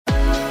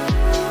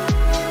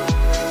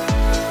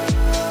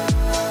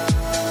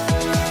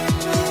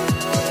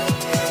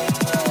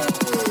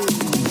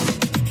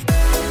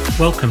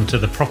Welcome to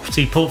the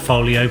Property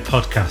Portfolio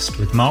Podcast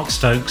with Mark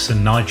Stokes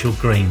and Nigel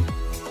Green.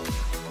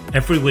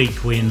 Every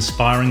week we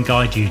inspire and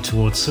guide you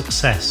towards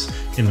success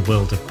in the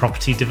world of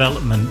property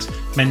development,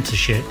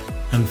 mentorship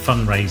and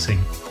fundraising.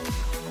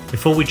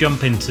 Before we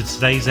jump into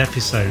today's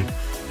episode,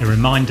 a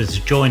reminder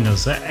to join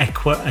us at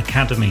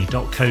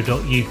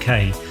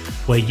equiacademy.co.uk,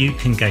 where you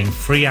can gain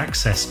free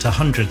access to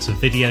hundreds of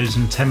videos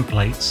and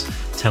templates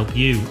to help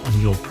you on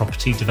your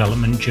property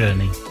development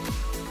journey.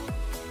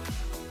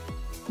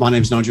 My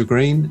name's Nigel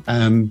Green.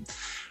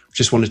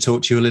 Just want to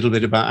talk to you a little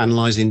bit about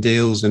analysing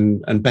deals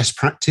and best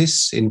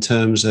practice in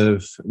terms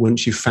of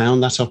once you've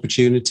found that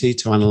opportunity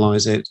to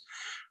analyse it,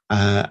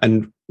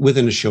 and with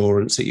an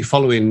assurance that you're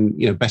following,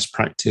 best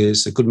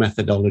practice, a good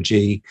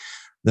methodology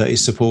that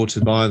is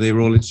supported by the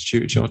Royal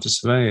Institute of Chartered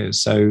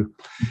Surveyors. So,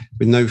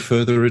 with no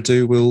further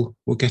ado, we'll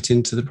get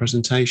into the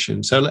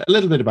presentation. So, a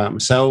little bit about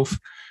myself.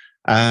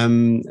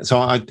 I've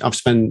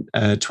spent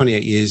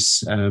 28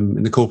 years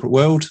in the corporate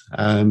world.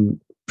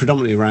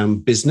 Predominantly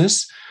around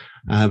business,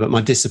 but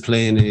my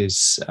discipline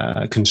is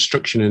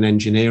construction and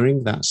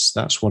engineering.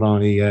 That's what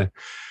I'm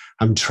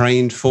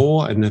trained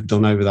for and have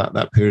done over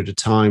that period of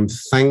time.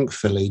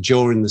 Thankfully,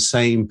 during the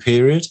same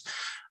period,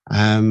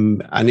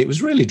 and it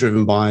was really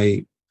driven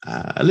by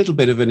a little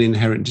bit of an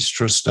inherent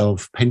distrust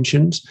of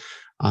pensions.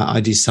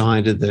 I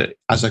decided that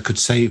as I could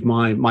save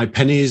my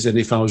pennies, and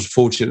if I was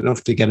fortunate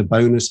enough to get a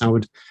bonus,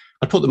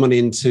 I'd put the money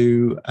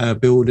into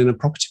building a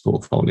property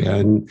portfolio,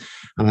 and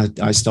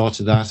I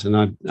started that,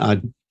 and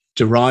I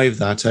derived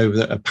that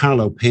over a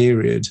parallel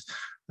period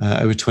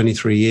over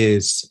 23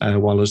 years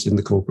while I was in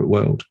the corporate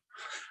world.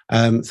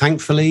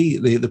 Thankfully,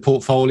 the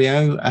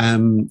portfolio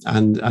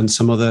and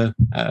some other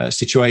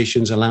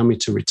situations allow me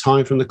to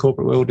retire from the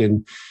corporate world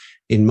in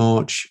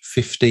March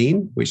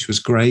 15, which was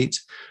great.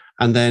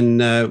 And then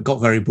got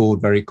very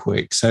bored very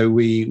quick. So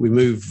we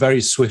moved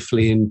very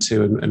swiftly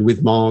into, and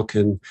with Mark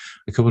and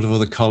a couple of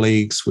other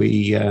colleagues,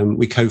 we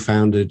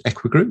co-founded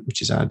Equigroup,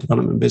 which is our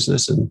development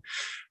business. And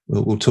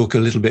we'll talk a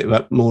little bit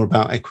more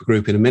about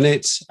Equigroup in a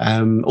minute.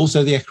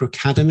 Also the Equa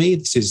Academy,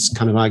 this is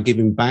kind of our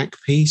giving back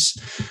piece,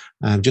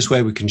 just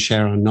where we can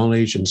share our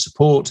knowledge and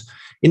support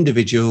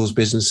individuals,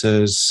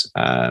 businesses,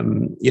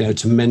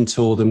 to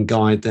mentor them,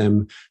 guide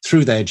them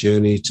through their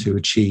journey to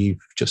achieve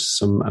just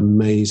some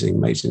amazing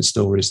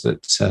stories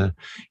that,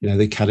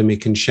 the Academy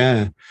can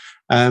share.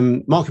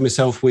 Mark and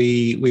myself,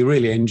 we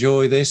really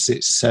enjoy this.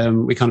 It's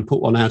we kind of put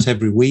one out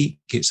every week.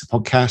 It's a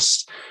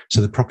podcast, so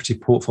the Property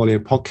Portfolio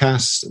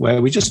Podcast,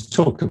 where we just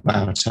talk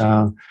about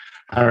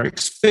our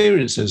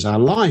experiences, our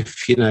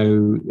life,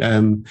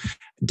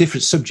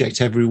 different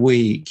subject every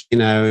week,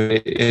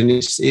 and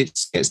it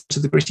gets to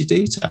the gritty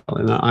detail.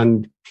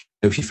 And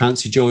if you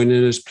fancy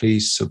joining us,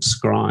 please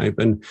subscribe.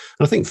 And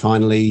I think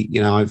finally,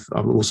 I'm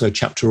also a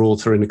chapter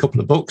author in a couple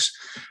of books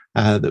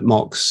that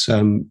Mark's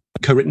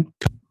co-written,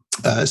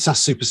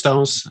 SaaS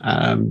Superstars,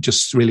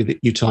 just really the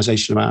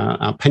utilisation of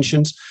our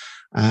pensions,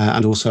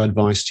 and also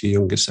advice to your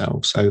younger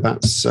self. So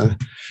that's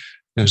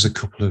there's a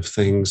couple of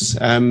things.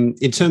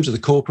 In terms of the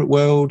corporate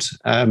world,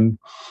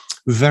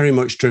 very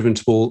much driven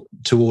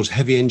towards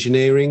heavy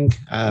engineering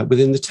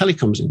within the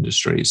telecoms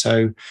industry.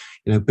 So,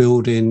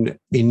 building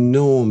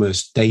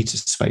enormous data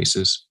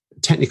spaces,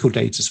 technical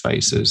data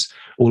spaces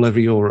all over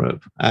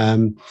Europe.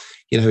 In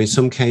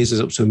some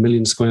cases up to 1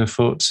 million square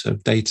foot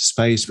of data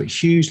space, but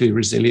hugely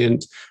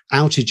resilient.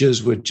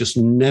 Outages were just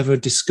never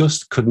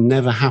discussed, could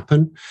never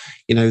happen.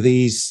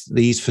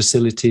 These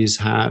facilities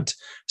had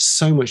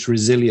so much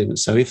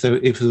resilience. So if there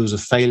was a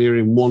failure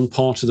in one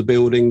part of the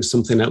building,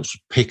 something else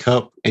would pick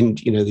up, and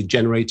the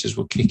generators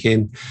would kick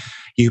in.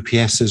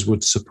 UPSs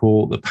would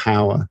support the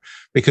power,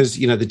 because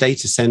the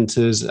data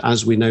centers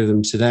as we know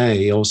them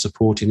today are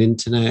supporting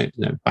internet,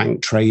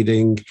 bank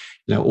trading,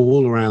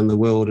 all around the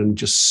world, and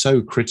just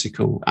so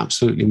critical,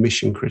 absolutely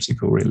mission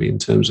critical, really, in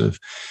terms of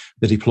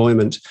the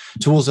deployment.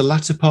 Towards the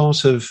latter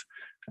part of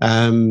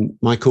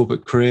my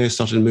corporate career,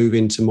 started to move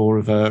into more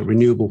of a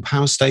renewable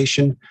power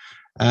station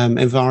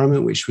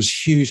environment, which was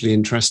hugely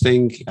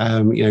interesting.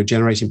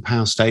 Generating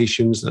power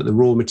stations, that the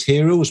raw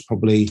material was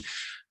probably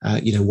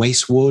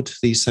waste wood,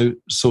 these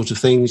sort of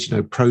things,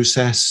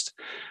 processed,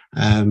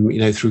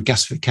 through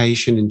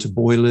gasification into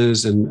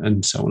boilers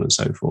and so on and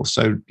so forth.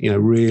 So,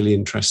 really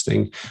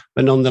interesting.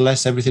 But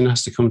nonetheless, everything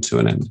has to come to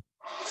an end.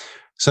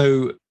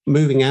 So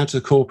moving out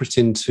of the corporate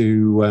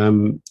into,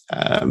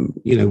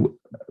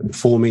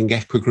 forming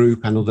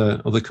Equigroup and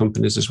other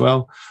companies as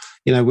well.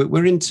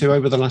 We're into,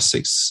 over the last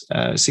six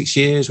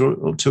years,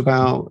 we're up to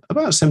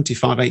about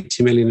 75,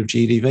 80 million of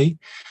GDV.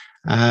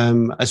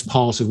 As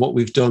part of what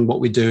we've done,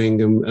 what we're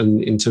doing,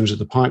 and in terms of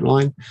the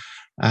pipeline.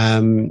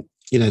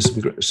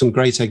 Some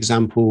great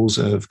examples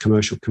of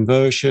commercial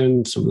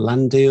conversion, some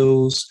land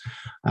deals,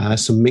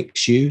 some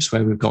mixed use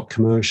where we've got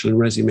commercial and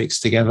resi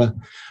mixed together.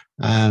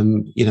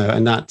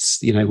 And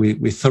that's,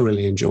 we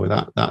thoroughly enjoy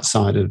that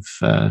side of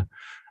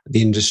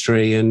the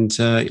industry, and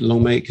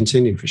long may it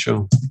continue for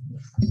sure.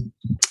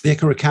 The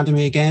Equa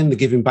Academy, again, the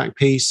giving back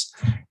piece,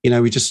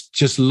 We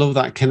just love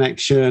that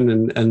connection,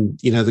 and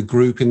the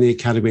group in the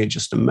academy are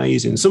just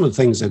amazing. Some of the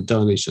things they've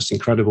done is just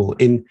incredible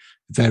in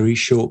very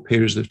short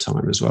periods of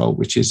time as well,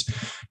 which is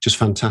just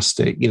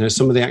fantastic.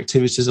 Some of the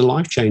activities are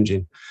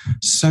life-changing.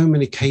 So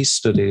many case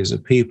studies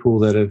of people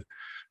that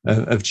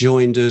have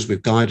joined us,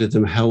 we've guided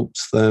them,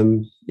 helped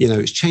them.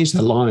 It's changed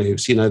their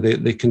lives.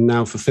 They can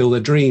now fulfill their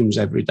dreams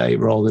every day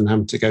rather than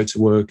having to go to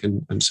work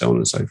and so on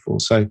and so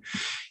forth. So,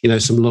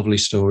 some lovely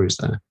stories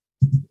there.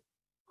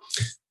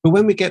 But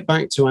when we get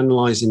back to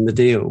analysing the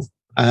deal,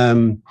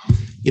 I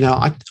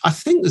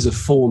think there's a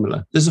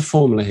formula. There's a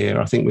formula here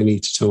I think we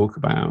need to talk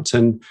about.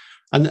 And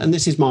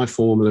this is my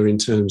formula in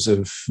terms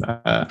of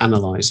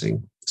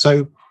analysing.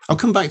 So I'll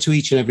come back to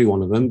each and every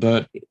one of them.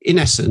 But in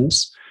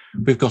essence,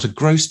 we've got a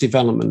gross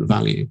development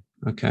value.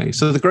 Okay,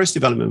 so the gross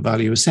development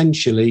value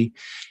essentially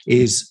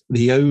is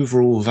the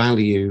overall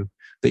value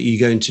that you're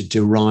going to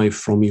derive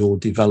from your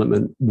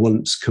development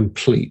once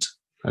complete.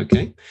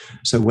 Okay,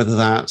 so whether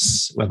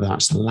that's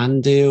a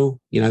land deal,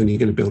 and you're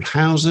going to build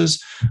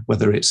houses,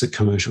 whether it's a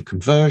commercial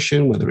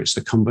conversion, whether it's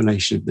a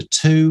combination of the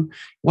two,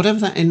 whatever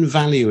that end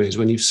value is,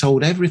 when you've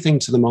sold everything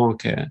to the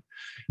market,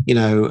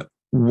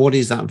 what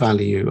is that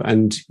value?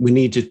 And we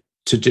need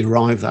to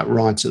derive that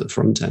right at the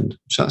front end.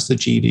 So that's the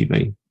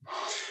GDV.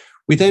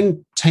 We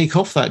then take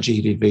off that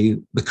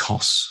GDV the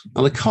costs.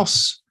 Now the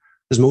costs,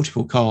 there's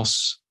multiple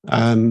costs,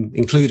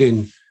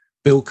 including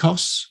build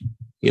costs.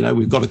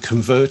 We've got to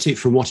convert it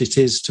from what it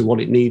is to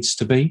what it needs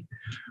to be.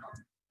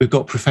 We've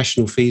got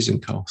professional fees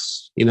and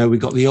costs. We've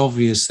got the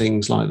obvious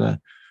things like the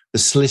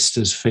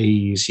solicitor's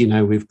fees.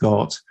 We've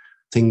got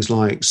things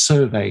like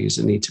surveys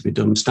that need to be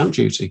done, stamp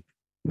duty.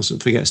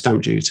 Mustn't forget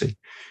stamp duty.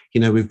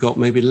 We've got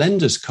maybe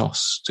lender's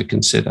costs to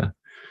consider.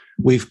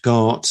 We've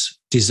got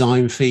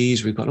design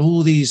fees. We've got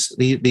all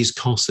these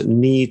costs that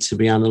need to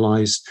be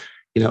analysed,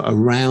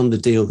 around the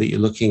deal that you're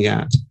looking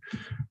at.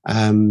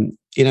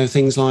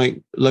 Things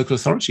like local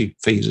authority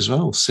fees as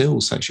well,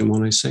 SIL, Section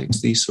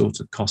 106, these sorts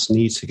of costs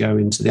need to go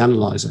into the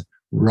analyzer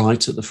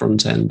right at the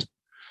front end.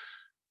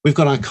 We've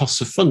got our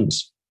costs of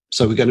funds.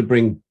 So we're going to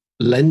bring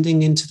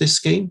lending into this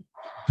scheme.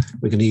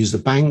 We're going to use the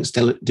banks,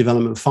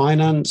 development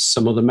finance,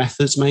 some other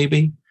methods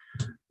maybe.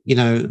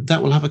 That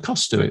will have a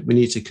cost to it. We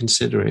need to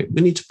consider it.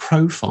 We need to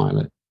profile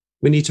it.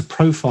 We need to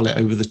profile it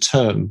over the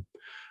term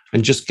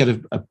and just get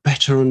a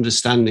better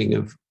understanding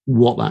of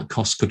what that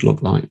cost could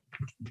look like.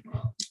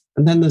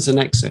 And then there's an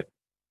exit.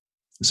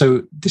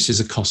 So this is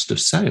a cost of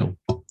sale.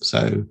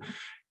 So,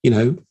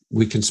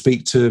 we can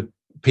speak to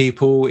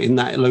people in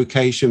that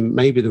location,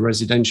 maybe the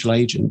residential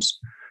agents,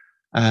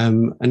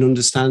 and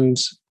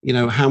understand,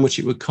 how much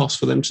it would cost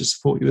for them to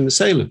support you in the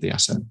sale of the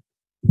asset.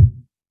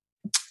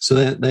 So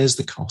there's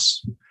the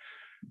cost.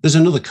 There's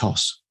another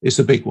cost. It's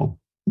a big one.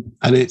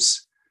 And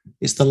it's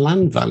the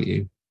land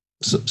value.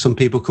 So some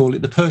people call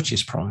it the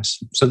purchase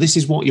price. So this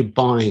is what you're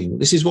buying.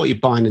 This is what you're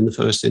buying in the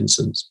first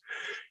instance.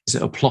 Is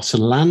it a plot of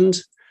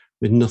land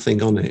with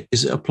nothing on it?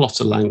 Is it a plot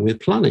of land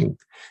with planning?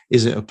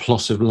 Is it a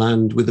plot of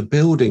land with a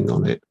building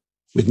on it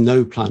with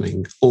no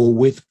planning or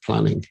with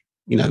planning?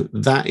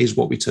 That is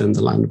what we term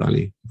the land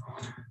value.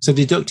 So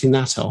deducting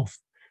that off,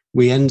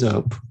 we end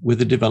up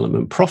with a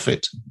development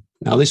profit.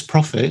 Now, this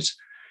profit,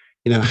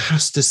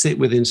 has to sit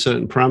within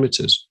certain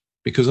parameters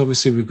because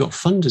obviously we've got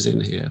funders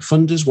in here.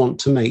 Funders want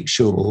to make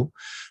sure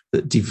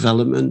that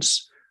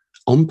developments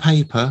on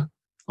paper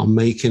are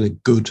making a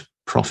good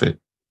profit.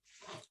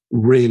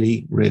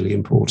 Really, really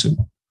important.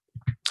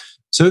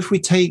 So if we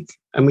take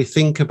and we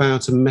think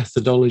about a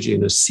methodology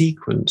and a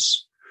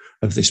sequence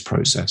of this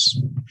process.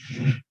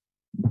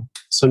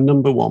 So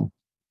number one,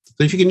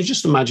 so if you can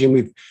just imagine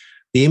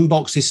the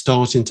inbox is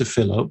starting to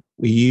fill up.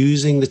 We're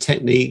using the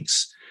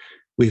techniques.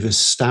 We've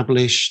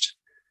established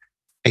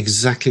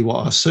exactly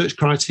what our search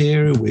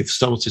criteria. We've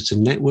started to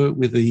network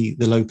with the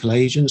local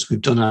agents.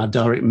 We've done our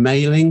direct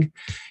mailing,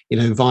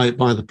 via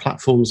the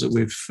platforms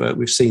that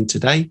we've seen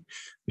today.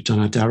 We've done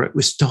our direct.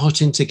 We're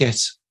starting to get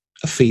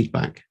a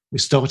feedback. We're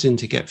starting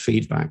to get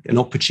feedback, an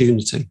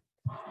opportunity.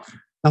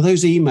 Now,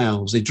 those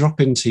emails, they drop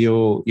into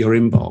your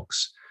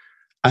inbox.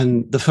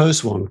 And the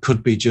first one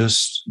could be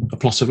just a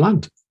plot of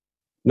land.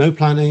 No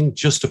planning,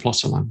 just a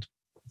plot of land.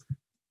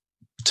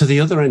 To the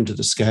other end of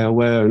the scale,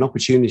 where an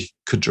opportunity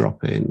could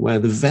drop in, where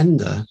the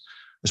vendor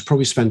has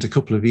probably spent a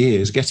couple of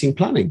years getting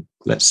planning,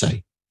 let's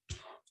say.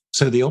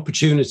 So the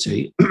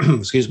opportunity,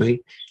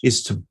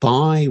 is to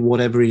buy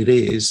whatever it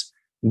is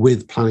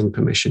with planning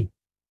permission.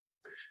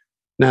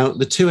 Now,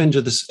 the two ends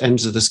of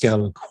the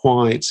scale are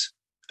quite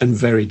and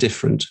very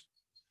different.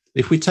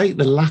 If we take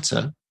the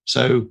latter,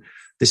 so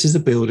this is a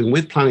building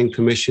with planning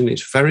permission,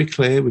 it's very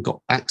clear, we've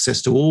got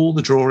access to all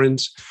the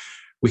drawings,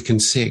 we can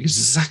see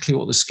exactly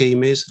what the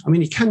scheme is. I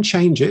mean, you can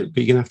change it,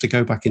 but you're going to have to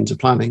go back into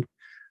planning.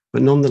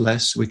 But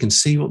nonetheless, we can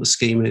see what the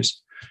scheme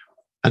is.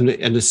 And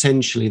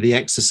essentially, the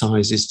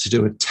exercise is to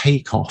do a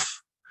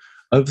takeoff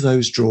of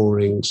those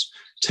drawings,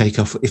 take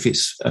off, if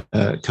it's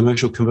a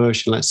commercial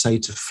conversion, let's say,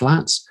 to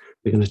flats,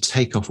 we're going to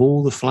take off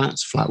all the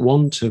flats, flat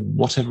 1 to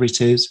whatever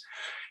it is.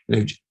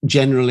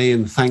 Generally,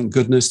 and thank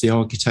goodness, the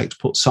architect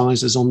put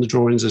sizes on the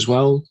drawings as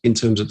well in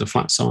terms of the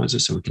flat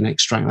sizes, so we can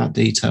extract that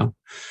detail.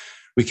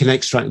 We can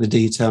extract the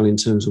detail in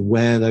terms of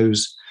where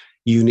those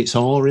units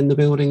are in the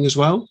building as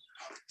well.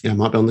 It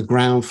might be on the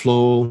ground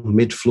floor,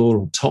 mid floor,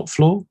 or top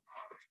floor.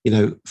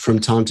 From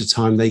time to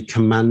time, they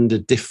command a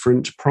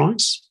different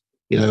price.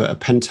 A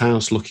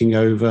penthouse looking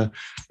over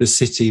the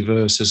city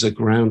versus a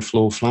ground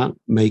floor flat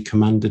may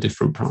command a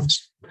different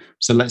price.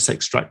 So let's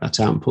extract that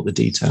out and put the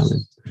detail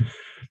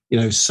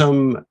in.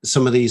 Some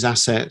of these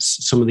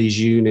assets, some of these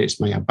units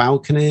may have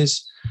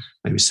balconies,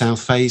 maybe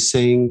south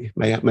facing,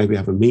 maybe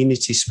have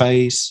amenity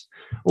space.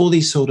 All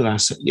these sort of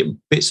assets,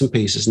 bits and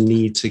pieces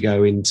need to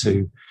go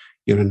into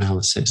your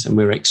analysis, and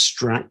we're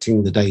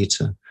extracting the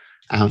data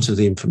out of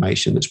the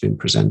information that's been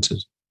presented.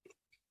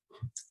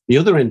 The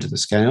other end of the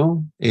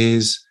scale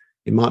is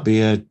it might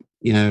be a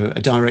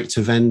direct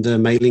to vendor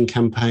mailing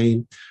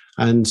campaign,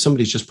 and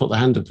somebody's just put their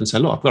hand up and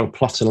said, look, I've got a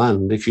plot of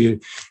land. If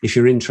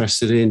you're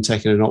interested in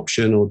taking an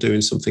option or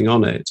doing something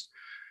on it,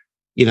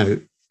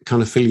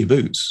 kind of fill your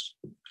boots.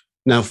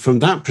 Now, from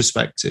that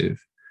perspective,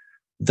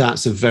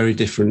 that's a very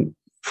different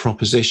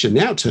proposition.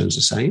 The outturn's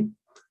the same,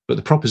 but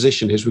the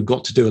proposition is we've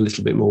got to do a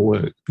little bit more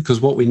work,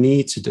 because what we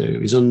need to do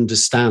is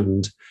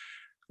understand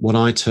what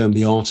I term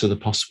the art of the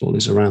possible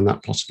is around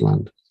that plot of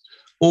land,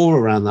 or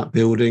around that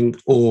building,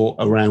 or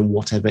around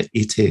whatever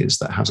it is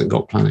that hasn't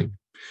got planning.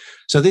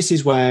 So this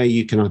is where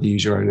you can either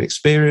use your own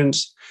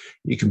experience,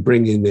 you can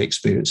bring in the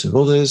experience of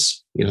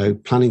others,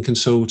 planning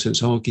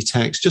consultants,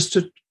 architects, just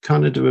to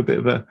kind of do a bit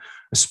of a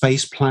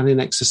space planning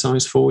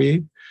exercise for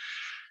you.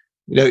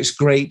 It's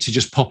great to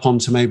just pop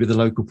onto maybe the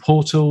local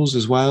portals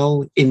as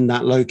well in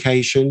that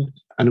location.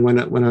 And when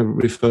I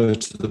refer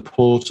to the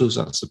portals,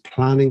 that's the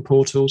planning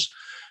portals,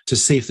 to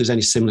see if there's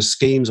any similar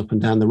schemes up and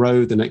down the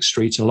road, the next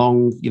street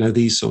along,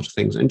 these sort of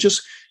things. And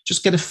just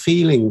get a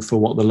feeling for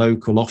what the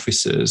local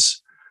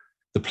officers,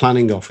 the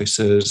planning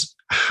officers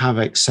have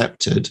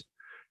accepted,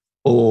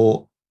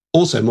 or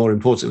also more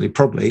importantly,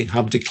 probably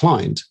have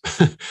declined.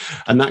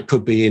 And that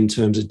could be in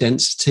terms of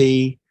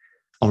density,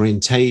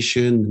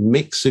 orientation,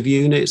 mix of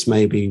units,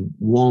 maybe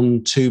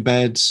 1-2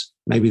 beds,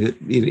 maybe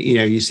that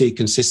you see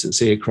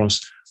consistency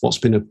across what's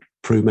been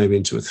approved maybe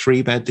into a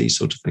 3-bed, these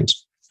sort of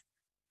things.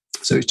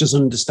 So it's just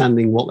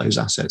understanding what those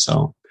assets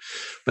are.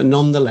 But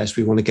nonetheless,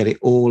 we want to get it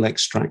all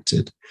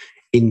extracted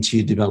into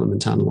your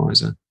development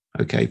analyzer,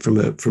 okay, from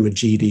a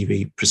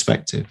GDV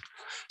perspective.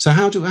 So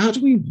how do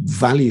we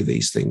value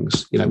these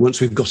things? Once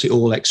we've got it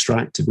all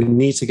extracted, we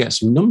need to get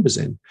some numbers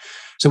in.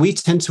 So we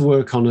tend to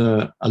work on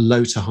a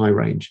low to high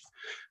range.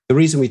 The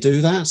reason we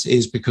do that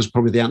is because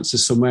probably the answer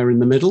is somewhere in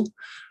the middle.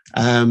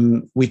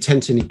 We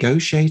tend to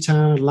negotiate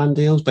our land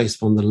deals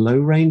based on the low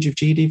range of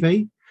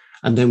GDV,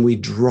 and then we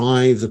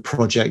drive the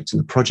project and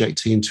the project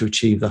team to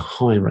achieve the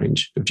high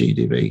range of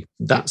GDV.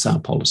 That's our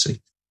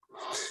policy.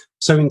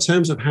 So in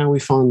terms of how we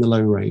find the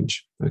low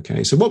range,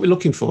 okay, so what we're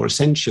looking for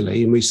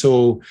essentially, and we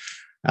saw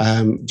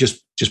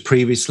just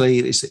previously,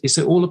 it's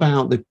all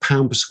about the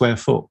pound per square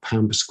foot,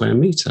 pound per square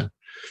meter,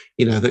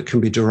 that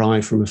can be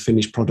derived from a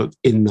finished product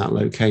in that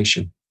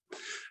location.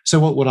 So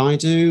what would I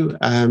do?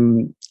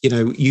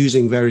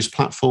 Using various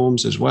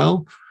platforms as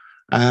well.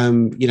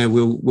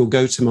 We'll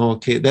go to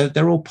market.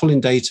 They're all pulling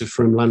data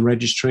from Land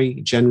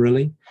Registry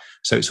generally,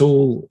 so it's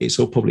all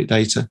public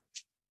data.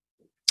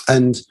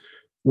 And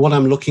what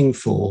I'm looking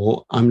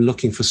for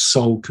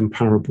sold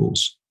comparables.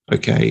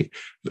 Okay,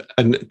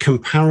 and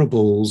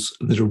comparables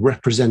that are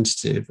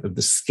representative of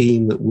the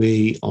scheme that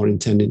we are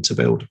intending to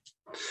build.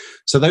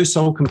 So those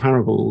sold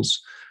comparables.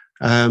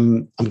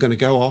 I'm going to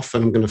go off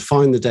and I'm going to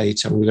find the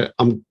data.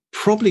 I'm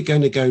probably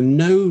going to go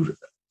no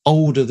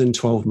older than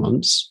 12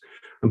 months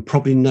and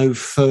probably no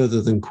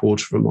further than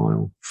 1/4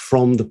 mile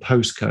from the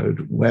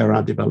postcode where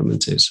our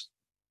development is.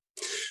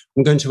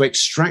 I'm going to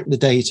extract the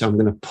data. I'm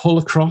going to pull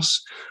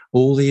across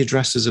all the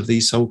addresses of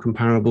these sold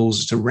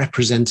comparables to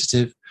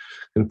representative.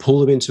 I'm going to pull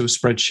them into a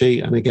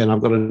spreadsheet. And again,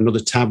 I've got another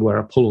tab where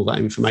I pull all that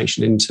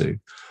information into.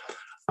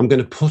 I'm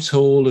going to put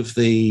all of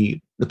the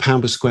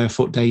pound per square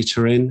foot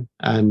data in,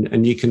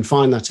 and you can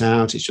find that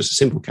out. It's just a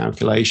simple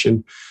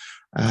calculation,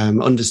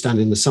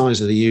 understanding the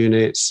size of the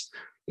units,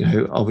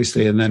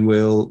 obviously, and then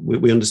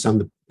we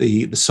understand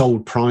the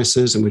sold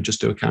prices, and we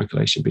just do a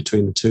calculation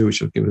between the two,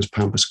 which will give us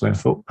pound per square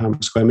foot, pound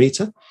per square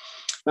meter.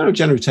 Then I'll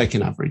generally take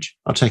an average.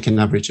 I'll take an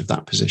average of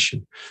that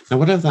position. Now,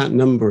 whatever that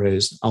number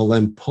is, I'll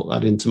then put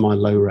that into my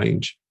low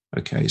range.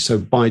 Okay, so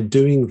by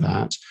doing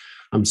that,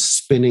 I'm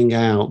spinning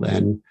out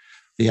then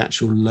the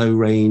actual low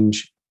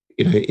range,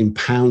 in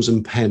pounds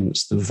and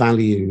pence, the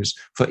values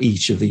for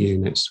each of the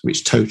units,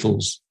 which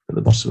totals at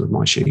the bottom of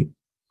my sheet.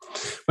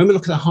 When we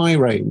look at the high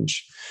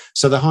range,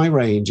 so the high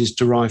range is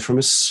derived from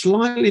a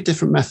slightly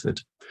different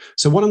method.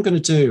 So what I'm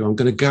going to do, I'm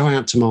going to go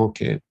out to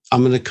market.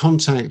 I'm going to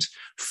contact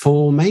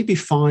 4, maybe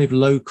 5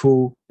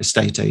 local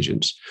estate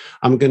agents.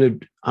 I'm going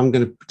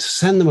to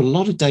send them a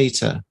lot of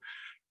data,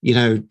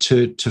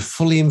 to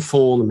fully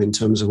inform them in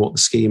terms of what the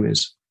scheme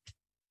is.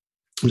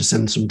 I'm going to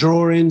send some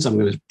drawings. I'm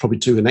going to probably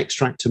do an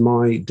extract to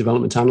my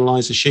development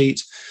analyzer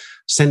sheet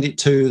send it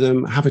to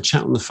them, have a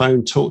chat on the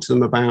phone, talk to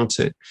them about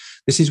it.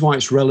 This is why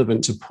it's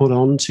relevant to put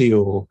onto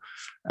your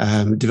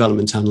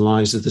development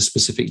analyzer the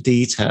specific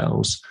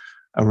details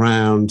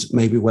around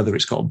maybe whether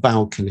it's got a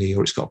balcony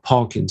or it's got a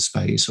parking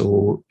space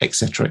or et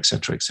cetera, et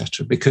cetera, et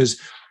cetera. Because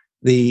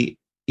the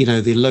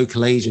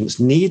local agents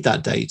need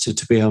that data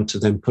to be able to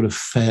then put a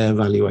fair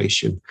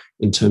valuation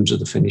in terms of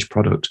the finished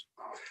product.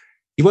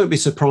 You won't be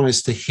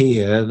surprised to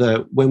hear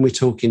that when we're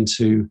talking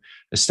to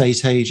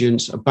estate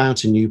agents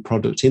about a new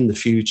product in the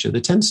future,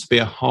 there tends to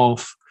be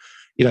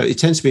it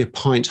tends to be a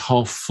pint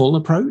half full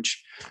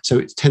approach. So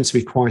it tends to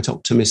be quite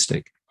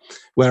optimistic.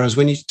 Whereas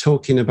when you're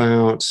talking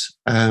about,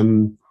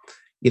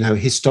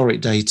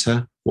 historic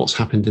data, what's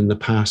happened in the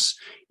past,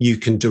 you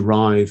can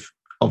derive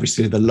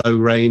obviously the low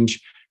range,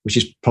 which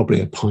is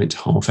probably a pint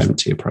half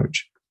empty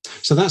approach.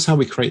 So that's how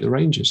we create the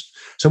ranges.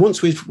 So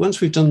once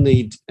we've done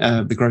the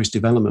gross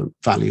development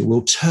value,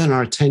 we'll turn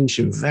our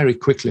attention very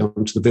quickly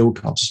onto the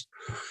build costs.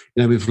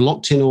 We've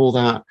locked in all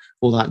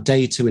that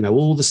data. We know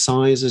all the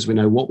sizes. We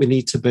know what we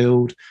need to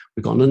build.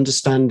 We've got an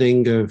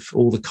understanding of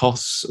all the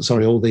costs.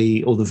 All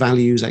the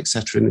values,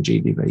 etc. in the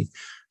GDV,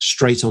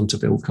 straight onto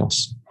build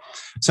costs.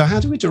 So how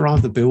do we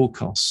derive the build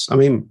costs? I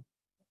mean,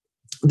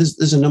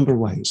 there's a number of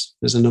ways.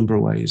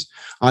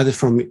 Either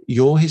from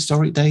your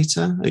historic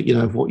data,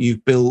 of what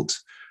you've built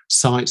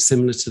sites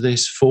similar to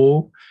this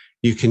for.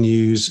 You can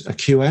use a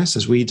QS,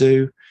 as we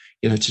do,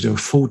 to do a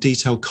full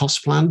detailed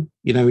cost plan,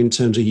 in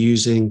terms of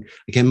using,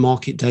 again,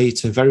 market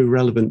data, very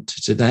relevant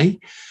to today.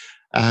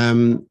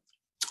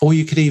 Or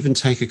you could even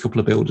take a couple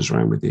of builders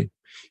around with you,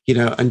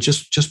 and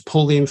just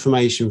pull the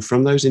information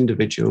from those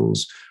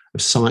individuals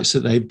of sites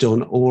that they've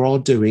done or are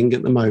doing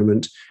at the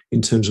moment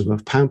in terms of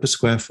 £1 per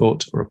square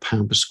foot or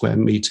 £1 per square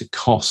metre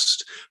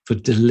cost for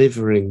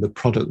delivering the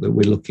product that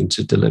we're looking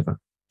to deliver.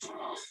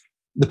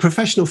 The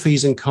professional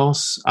fees and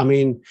costs, I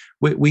mean,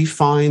 we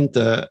find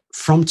that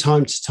from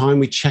time to time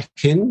we check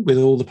in with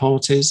all the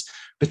parties,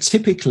 but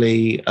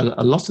typically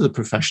a lot of the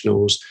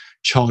professionals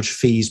charge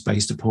fees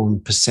based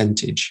upon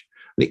percentage.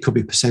 And it could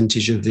be a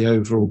percentage of the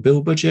overall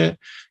bill budget.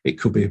 It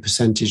could be a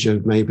percentage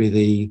of maybe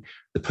the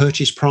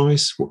purchase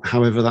price,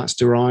 however that's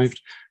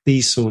derived,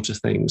 these sort of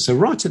things. So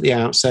right at the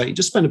outset, you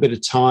just spend a bit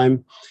of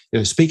time,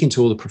 speaking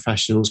to all the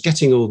professionals,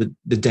 getting all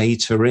the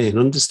data in,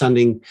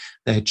 understanding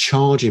their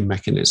charging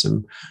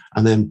mechanism,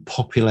 and then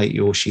populate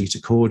your sheet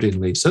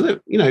accordingly. So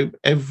that,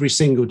 every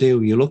single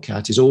deal you look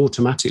at is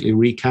automatically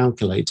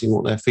recalculating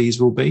what their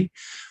fees will be.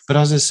 But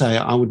as I say,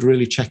 I would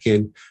really check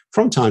in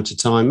from time to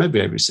time,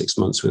 maybe every 6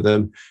 months with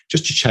them,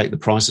 just to check the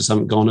prices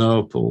haven't gone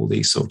up, all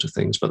these sort of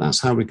things. But that's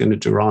how we're going to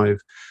derive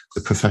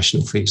the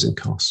professional fees and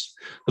costs.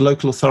 The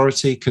local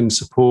authority can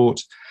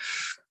support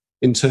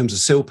in terms of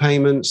SIL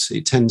payments.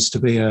 It tends to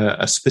be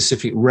a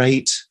specific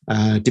rate,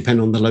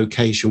 depending on the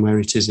location where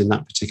it is in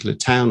that particular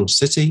town or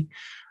city.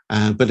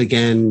 But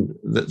again,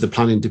 the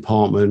planning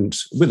department,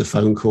 with a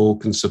phone call,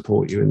 can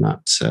support you in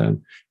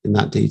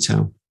that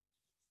detail.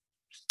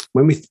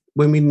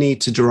 When we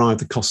need to derive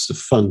the cost of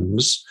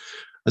funds,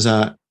 as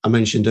I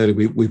mentioned earlier,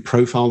 we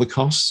profile the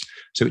costs.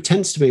 So it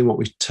tends to be what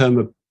we term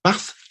a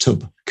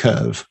bathtub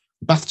curve.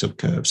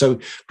 So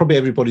probably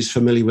everybody's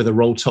familiar with a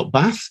roll-top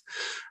bath.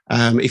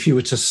 If you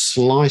were to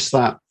slice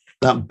that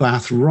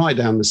bath right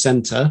down the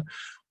centre,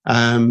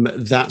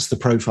 that's the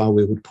profile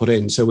we would put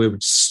in. So we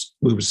would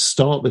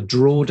start the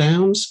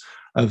drawdowns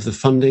of the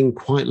funding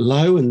quite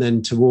low, and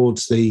then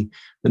towards the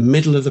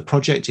middle of the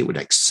project, it would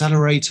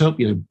accelerate up,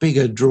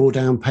 bigger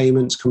drawdown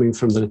payments coming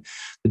from the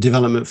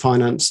development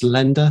finance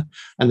lender.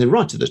 And then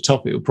right at the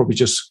top, it would probably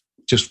just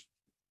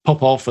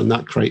pop off, and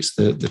that creates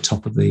the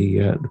top of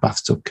the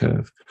bathtub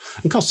curve.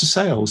 And cost of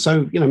sales.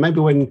 So,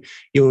 maybe when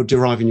you're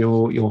deriving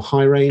your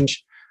high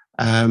range,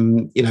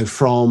 from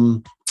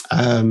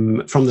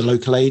the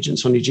local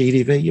agents on your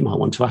GDV, you might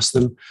want to ask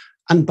them,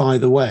 and by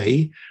the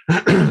way,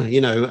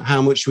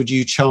 how much would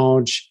you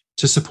charge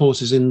to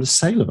support us in the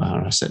sale of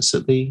our assets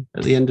at the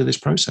end of this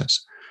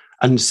process,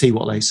 and see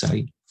what they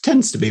say.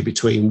 Tends to be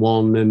between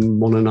 1 and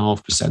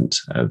 1.5%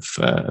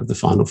 of the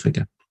final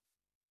figure.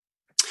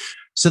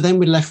 So then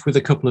we're left with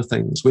a couple of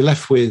things. We're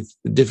left with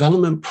the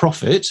development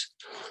profit,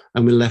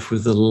 and we're left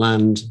with the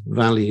land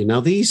value.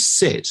 Now, these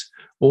sit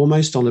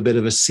almost on a bit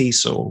of a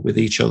seesaw with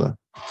each other.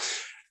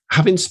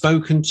 Having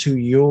spoken to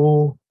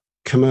your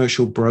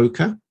commercial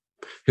broker,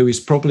 who is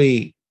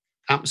probably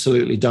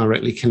absolutely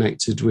directly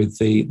connected with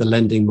the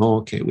lending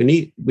market, we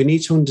need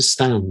to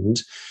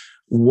understand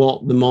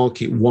what the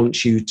market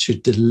wants you to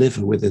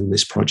deliver within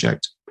this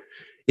project.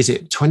 Is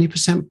it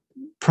 20%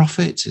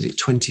 profit? Is it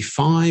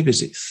 25%?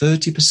 Is it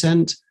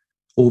 30%?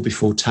 All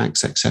before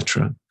tax,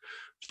 etc.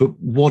 But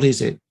what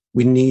is it?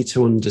 We need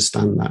to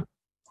understand that.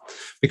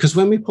 Because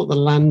when we put the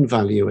land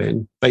value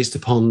in, based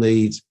upon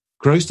the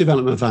gross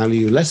development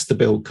value, less the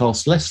build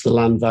cost, less the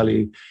land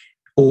value,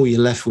 all you're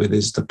left with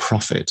is the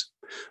profit.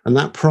 And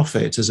that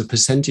profit, as a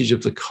percentage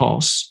of the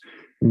cost,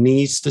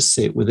 needs to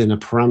sit within a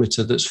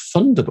parameter that's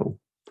fundable.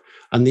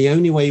 And the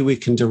only way we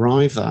can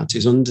derive that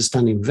is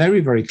understanding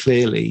very, very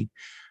clearly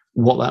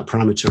what that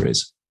parameter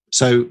is.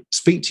 So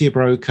speak to your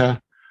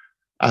broker,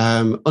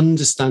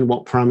 understand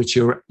what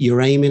parameter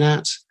you're aiming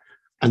at,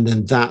 and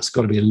then that's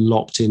got to be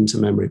locked into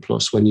Memory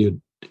Plus when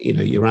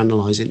you're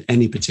analysing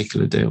any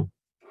particular deal.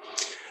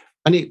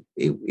 And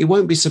it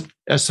won't be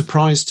a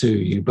surprise to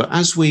you, but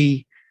as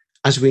we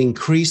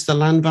increase the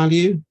land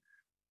value,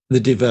 the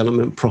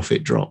development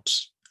profit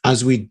drops.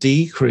 As we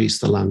decrease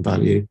the land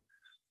value,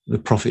 the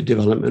profit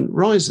development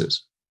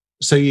rises.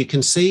 So you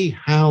can see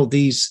how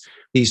these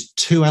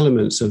two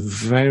elements are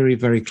very,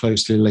 very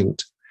closely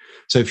linked.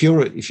 So if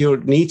you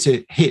need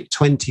to hit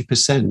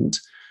 20%,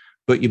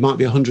 but you might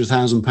be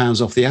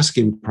 £100,000 off the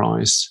asking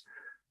price,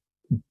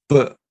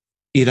 but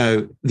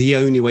the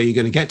only way you're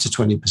going to get to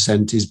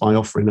 20% is by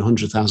offering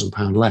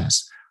 £100,000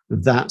 less.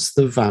 That's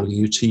the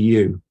value to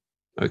you,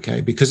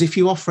 okay? Because if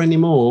you offer any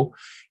more,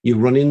 you're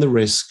running the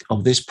risk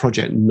of this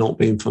project not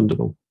being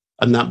fundable,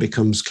 and that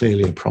becomes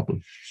clearly a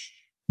problem.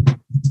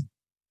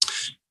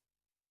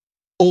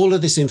 All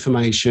of this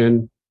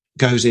information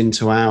goes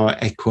into our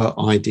Equa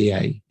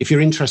IDA. If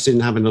you're interested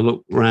in having a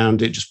look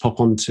around it, just pop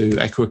on to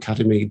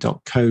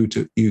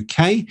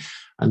equaacademy.co.uk,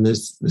 and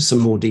there's some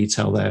more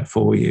detail there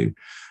for you.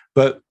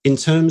 But in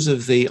terms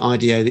of the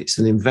IDA, it's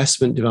an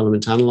investment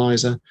development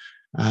analyzer.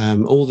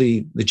 All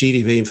the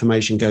GDV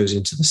information goes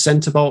into the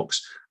center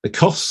box. The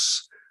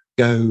costs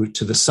go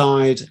to the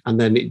side, and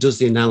then it does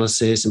the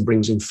analysis and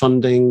brings in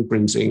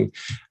funding,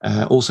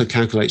 also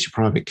calculates your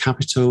private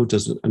capital,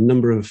 does a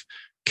number of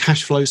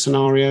cash flow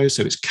scenarios.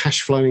 So it's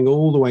cash flowing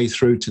all the way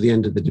through to the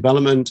end of the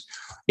development.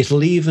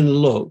 It'll even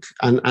look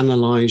and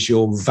analyze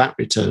your VAT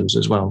returns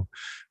as well,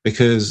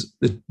 because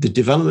the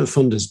development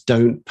funders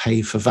don't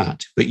pay for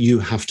VAT, but you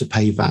have to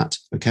pay VAT,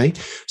 okay?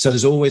 So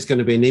there's always going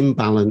to be an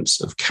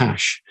imbalance of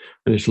cash,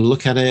 and it'll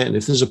look at it, and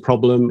if there's a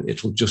problem,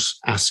 it'll just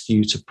ask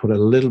you to put a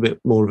little bit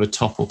more of a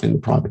top up in the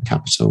private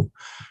capital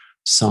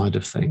side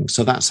of things.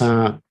 So that's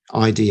our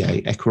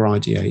IDA, Equa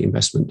IDA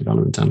Investment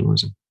Development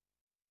Analyzer.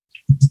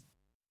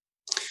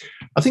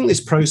 I think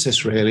this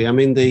process really,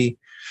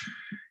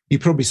 you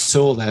probably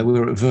saw there, we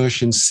were at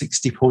version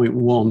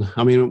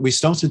 60.1. We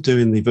started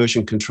doing the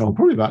version control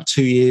probably about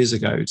 2 years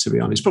ago, to be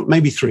honest, but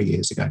maybe 3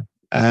 years ago.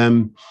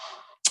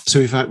 So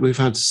we've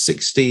had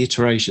 60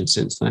 iterations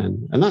since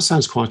then, and that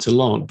sounds quite a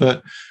lot.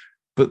 But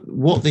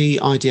what the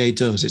IDA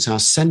does, it's our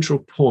central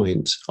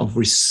point of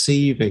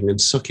receiving and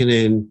sucking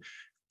in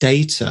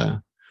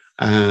data,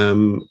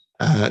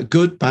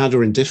 good, bad,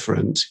 or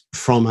indifferent,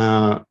 from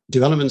our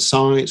development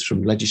sites,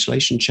 from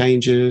legislation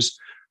changes,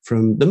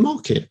 from the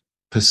market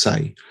per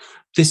se.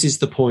 This is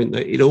the point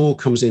that it all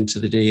comes into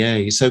the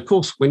DA. So, of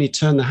course, when you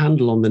turn the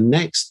handle on the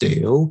next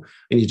deal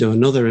and you do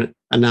another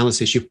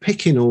analysis, you're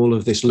picking all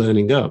of this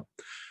learning up.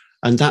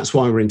 And that's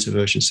why we're into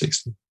version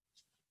 60.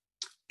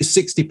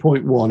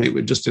 60.1,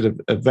 it just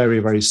did a very,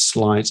 very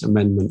slight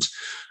amendment,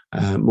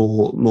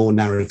 more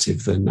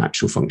narrative than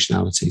actual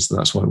functionality. So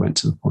that's why I went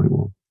to the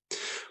 0.1.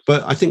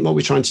 But I think what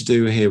we're trying to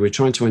do here, we're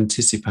trying to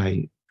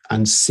anticipate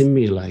and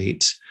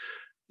simulate,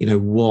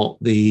 what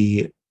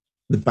the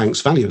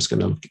bank's value is going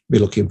to be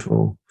looking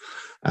for,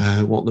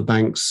 what the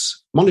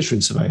bank's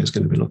monitoring surveyor is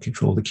going to be looking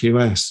for, the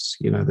QS,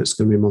 that's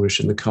going to be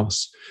monitoring the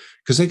costs,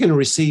 because they're going to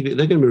receive it.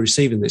 They're going to be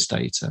receiving this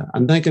data,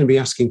 and they're going to be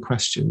asking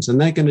questions,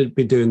 and they're going to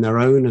be doing their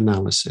own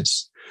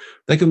analysis.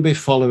 They're going to be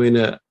following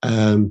a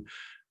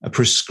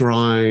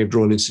prescribed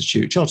Royal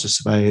Institute Chartered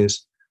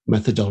Surveyors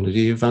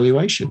methodology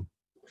evaluation.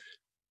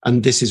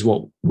 And this is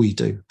what we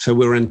do. So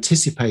we're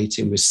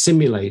anticipating, we're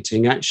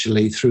simulating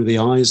actually through the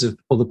eyes of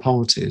other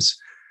parties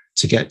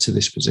to get to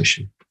this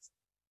position.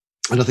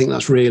 And I think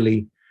that's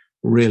really,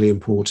 really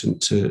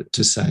important to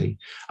say.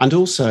 And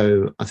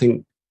also, I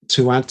think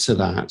to add to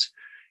that,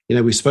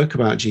 we spoke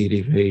about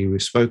GDV, we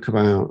spoke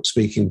about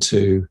speaking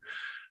to,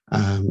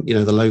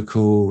 the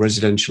local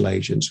residential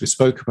agents, we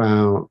spoke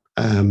about,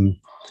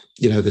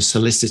 the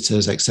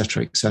solicitors, et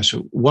cetera, et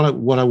cetera.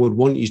 What I would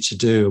want you to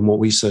do, and what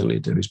we certainly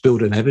do, is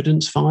build an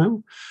evidence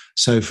file.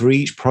 So for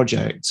each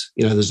project,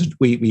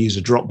 we use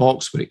a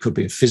Dropbox, but it could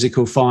be a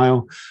physical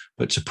file,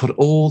 but to put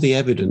all the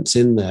evidence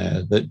in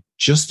there that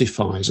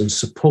justifies and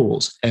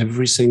supports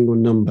every single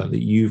number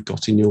that you've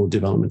got in your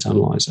development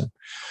analyzer,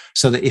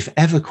 so that if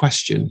ever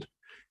questioned,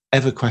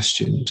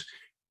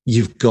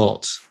 you've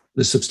got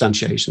the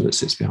substantiation that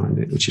sits behind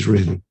it, which is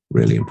really,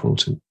 really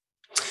important.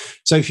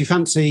 So if you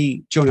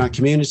fancy joining our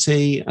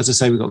community, as I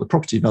say, we've got the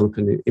Property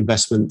Development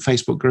Investment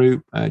Facebook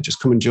group.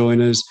 Just come and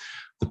join us.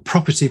 The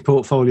Property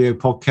Portfolio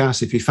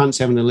Podcast, if you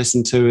fancy having a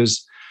listen to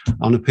us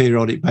on a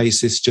periodic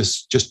basis,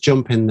 just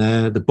jump in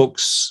there. The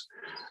books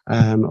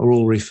are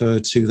all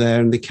referred to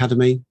there in the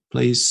Academy.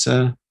 Please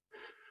come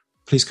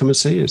and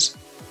see us.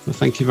 Well,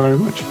 thank you very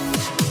much.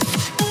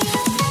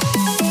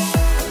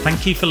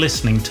 Thank you for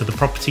listening to the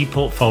Property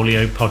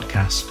Portfolio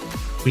Podcast.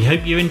 We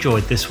hope you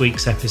enjoyed this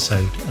week's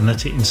episode and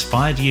that it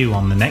inspired you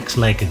on the next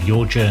leg of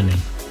your journey.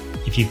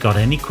 If you've got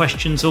any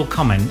questions or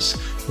comments,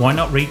 why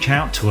not reach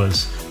out to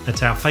us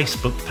at our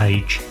Facebook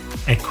page,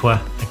 Equa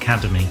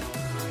Academy.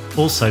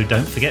 Also,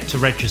 don't forget to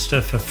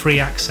register for free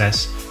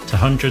access to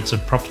hundreds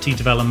of property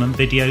development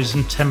videos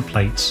and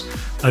templates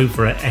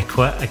over at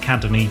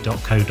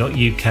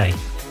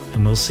equaacademy.co.uk.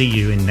 and we'll see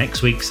you in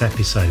next week's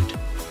episode.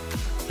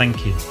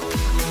 Thank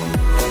you.